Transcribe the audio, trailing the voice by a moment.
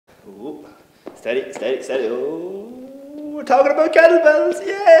Ooh. Steady, steady, steady. Oh, we're talking about kettlebells.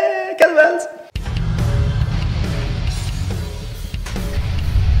 Yeah, kettlebells.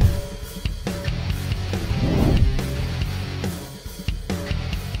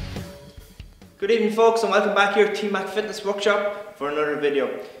 Good evening, folks, and welcome back here to Team Mac Fitness Workshop for another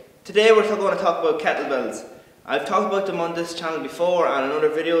video. Today we're going to talk about kettlebells. I've talked about them on this channel before and in other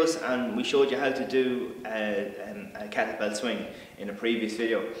videos, and we showed you how to do a kettlebell swing in a previous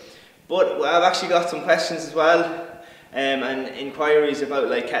video. But I've actually got some questions as well, and inquiries about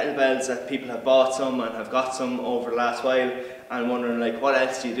like kettlebells that people have bought some and have got some over the last while, and wondering like what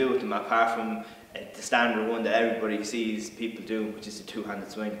else do you do with them apart from the standard one that everybody sees people do, which is the two-handed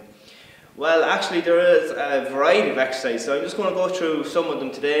swing. Well, actually there is a variety of exercises, so I'm just going to go through some of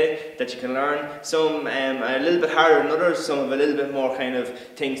them today that you can learn. Some are a little bit harder than others, some have a little bit more kind of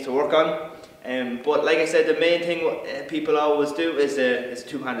things to work on. But like I said, the main thing people always do is a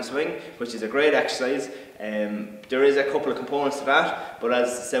two-handed swing, which is a great exercise. There is a couple of components to that, but as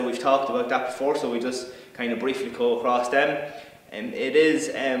I said, we've talked about that before, so we just kind of briefly go across them. It is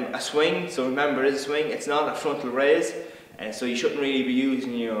a swing, so remember it is a swing, it's not a frontal raise. So you shouldn't really be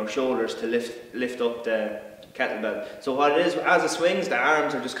using your shoulders to lift up the kettlebell. So what it is, as it swings, the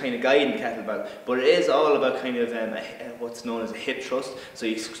arms are just kind of guiding the kettlebell, but it is all about kind of what's known as a hip thrust. So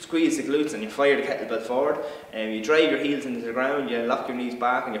you squeeze the glutes and you fire the kettlebell forward, and you drive your heels into the ground, you lock your knees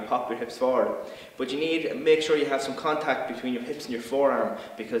back and you pop your hips forward. But you need to make sure you have some contact between your hips and your forearm,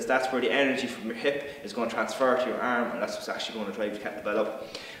 because that's where the energy from your hip is going to transfer to your arm, and that's what's actually going to drive the kettlebell up.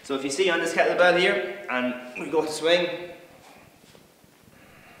 So if you see on this kettlebell here, and we go to swing,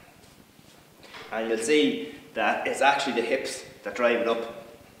 and you'll see that it's actually the hips that drive it up.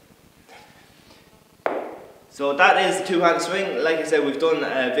 So that is the two-handed swing. Like I said, we've done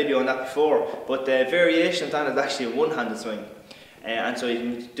a video on that before, but the variation of that is actually a one-handed swing. And so you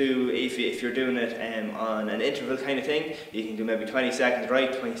can do, if you're doing it on an interval kind of thing, you can do maybe 20 seconds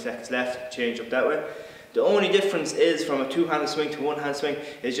right, 20 seconds left, change up that way. The only difference is from a two-handed swing to a one-handed swing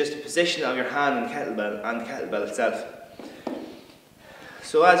is just the position of your hand on the kettlebell itself.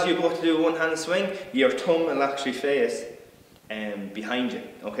 So as you go to do a one-handed swing, your thumb will actually face behind you,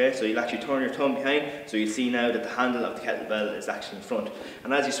 okay? So you'll actually turn your thumb behind, so you see now that the handle of the kettlebell is actually in front.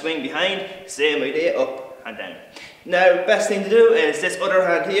 And as you swing behind, same idea, up and down. Now, the best thing to do is this other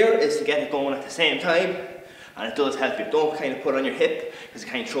hand here is to get it going at the same time, and it does help you. Don't kind of put on your hip, because it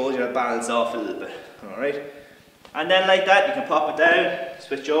kind of throws your balance off a little bit, alright? And then like that, you can pop it down,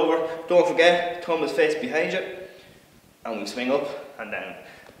 switch over. Don't forget, thumb is faced behind you, and we swing up and down.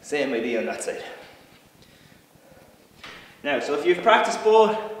 Same idea on that side. Now, so if you've practiced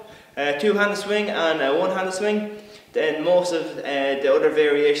both a two-handed swing and a one-handed swing, then most of the other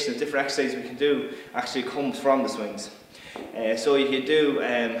variations of different exercises we can do actually comes from the swings. So you can do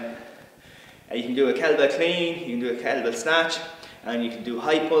a kettlebell clean, you can do a kettlebell snatch, and you can do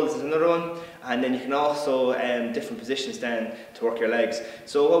high pulls is another one, and then you can also different positions then to work your legs.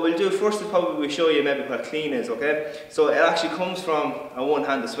 So what we'll do first is probably show you maybe what clean is, okay? So it actually comes from a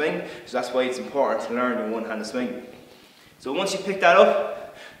one-handed swing, so that's why it's important to learn a one-handed swing. So once you pick that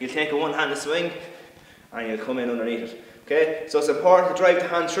up, you'll take a one-handed swing and you'll come in underneath it, okay? So it's important to drive the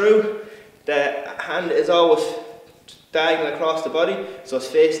hand through. The hand is always diagonal across the body, so it's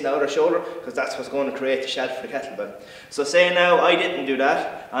facing the other shoulder, because that's what's going to create the shelf for the kettlebell. So say now I didn't do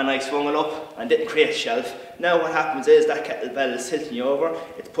that, and I swung it up and didn't create a shelf. Now what happens is that kettlebell is tilting you over,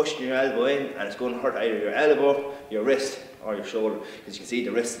 it's pushing your elbow in, and it's going to hurt either your elbow, your wrist, or your shoulder, because you can see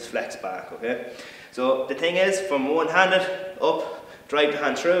the wrist is flexed back, okay? So the thing is, from one-handed up, drive the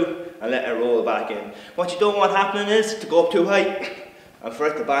hand through, and let it roll back in. What you don't want happening is to go up too high, and for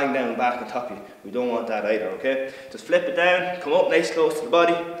it to bang down back on top of you. We don't want that either, okay? Just flip it down, come up nice close to the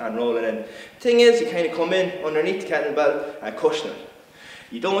body, and roll it in. The thing is, you kind of come in underneath the kettlebell and cushion it.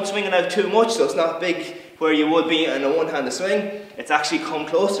 You don't swing it out too much, so it's not big where you would be in a one-handed swing. It's actually come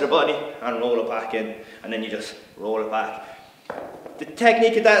close to the body and roll it back in, and then you just roll it back. The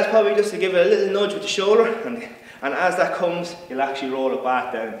technique of that is probably just to give it a little nudge with the shoulder, and as that comes, you'll actually roll it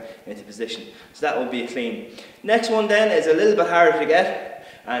back down into position. So that will be a clean. Next one then is a little bit harder to get,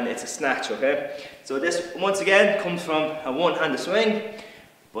 and it's a snatch, okay? So this, once again, comes from a one-handed swing,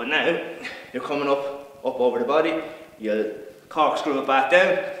 but now you're coming up over the body, you'll corkscrew it back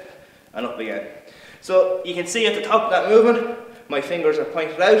down, and up again. So you can see at the top of that movement, my fingers are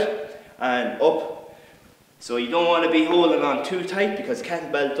pointed out, and up. So you don't want to be holding on too tight, because the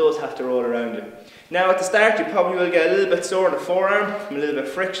kettlebell does have to roll around you. Now at the start you probably will get a little bit sore in the forearm from a little bit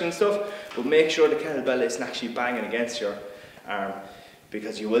of friction and stuff, but make sure the kettlebell isn't actually banging against your arm.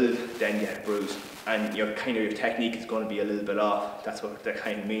 because you will then get bruised, and your technique is going to be a little bit off. That's what that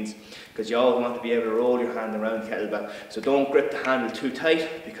kind of means, because you always want to be able to roll your hand around the kettlebell. So don't grip the handle too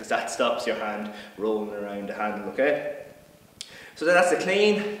tight, because that stops your hand rolling around the handle, okay? So then that's the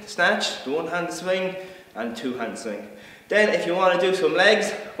clean, the snatch, the one-handed swing, and two-handed swing. Then if you want to do some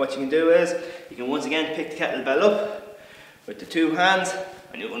legs, what you can do is, you can once again pick the kettlebell up with the two hands,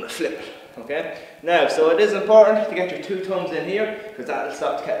 and you're going to flip it. Okay? Now, so it is important to get your two thumbs in here, because that will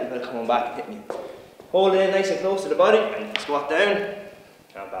stop the kettlebell coming back and hitting you. Hold it in nice and close to the body, and squat down,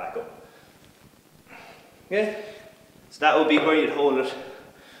 and back up. Okay? So that will be where you'd hold it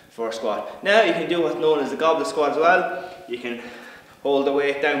for a squat. Now you can do what's known as the goblet squat as well. You can hold the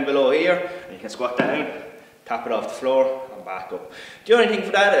weight down below here, and you can squat down, tap it off the floor, and back up. The only thing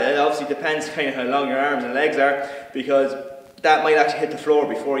for that, it obviously depends kind of how long your arms and legs are, because that might actually hit the floor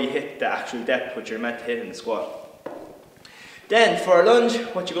before you hit the actual depth which you're meant to hit in the squat. Then for a lunge,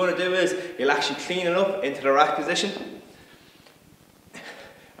 what you're going to do is you'll actually clean it up into the rack position.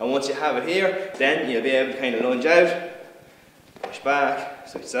 And once you have it here, then you'll be able to kind of lunge out, push back,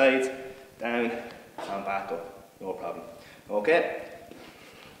 switch sides, down, and back up. No problem. Okay?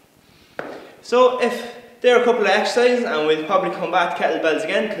 So if there are a couple of exercises, and we'll probably come back to kettlebells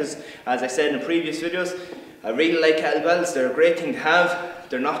again, because as I said in the previous videos, I really like kettlebells. They're a great thing to have,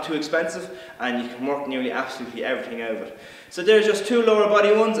 they're not too expensive, and you can work nearly absolutely everything out of it. So there's just two lower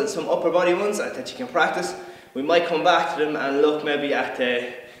body ones and some upper body ones that you can practice. We might come back to them and look maybe at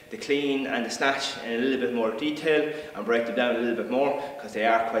the clean and the snatch in a little bit more detail and break them down a little bit more, because they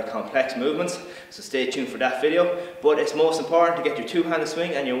are quite complex movements, so stay tuned for that video. But it's most important to get your two-handed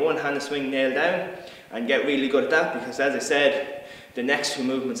swing and your one-handed swing nailed down and get really good at that, because as I said, the next two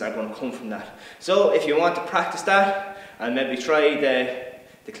movements are going to come from that. So if you want to practice that and maybe try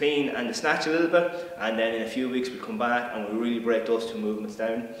the clean and the snatch a little bit, and then in a few weeks we'll come back and we'll really break those two movements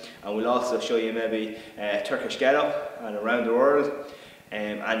down, and we'll also show you maybe a Turkish get up and around the world,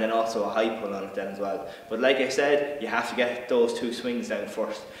 and then also a high pull on it then as well. But like I said, you have to get those two swings down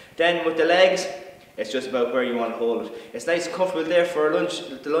first. Then with the legs, it's just about where you want to hold it. It's nice and comfortable there for a lunge,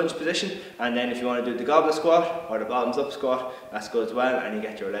 the lunge position, and then if you want to do the goblet squat or the bottoms up squat, that's good as well, and you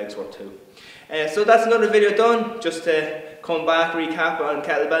get your legs work too. So that's another video done, just to come back, recap on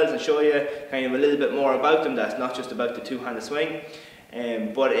kettlebells and show you kind of a little bit more about them. That's not just about the two-handed swing,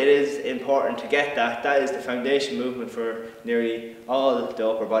 but it is important to get that. That is the foundation movement for nearly all the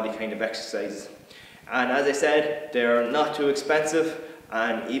upper body kind of exercises. And as I said, they're not too expensive.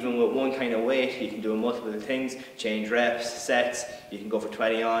 And even with one kind of weight, you can do multiple things, change reps, sets, you can go for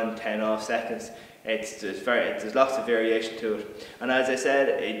 20 on, 10 off seconds. There's lots of variation to it. And as I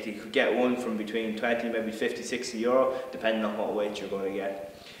said, you could get one from between 20, maybe 50, 60 euro, depending on what weight you're going to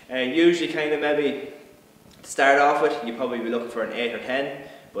get. Usually kind of maybe to start off with, you'd probably be looking for an 8 or 10,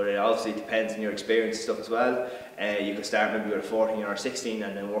 but it obviously depends on your experience and stuff as well. You could start maybe with a 14 or a 16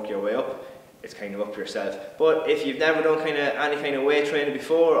 and then work your way up. It's kind of up to yourself. But if you've never done any kind of weight training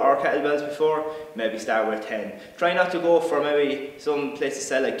before or kettlebells before, maybe start with 10. Try not to go for maybe some places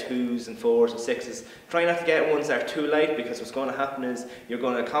sell like 2s and 4s and 6s. Try not to get ones that are too light, because what's going to happen is you're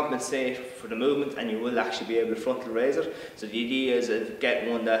going to compensate for the movement and you will actually be able to frontal raise it. So the idea is of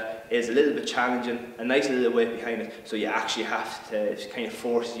getting one that is a little bit challenging, a nice little weight behind it, so you actually have to kind of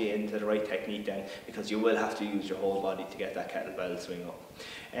force you into the right technique then, because you will have to use your whole body to get that kettlebell swing up.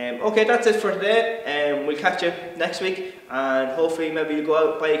 Okay, that's it for today. We'll catch you next week, and hopefully maybe you'll go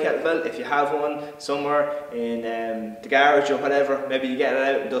out and buy a kettlebell if you have one somewhere in the garage or whatever. Maybe you get it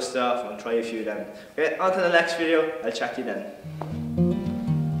out and dust it off and try a few of them. Okay, on to the next video. I'll chat to you then.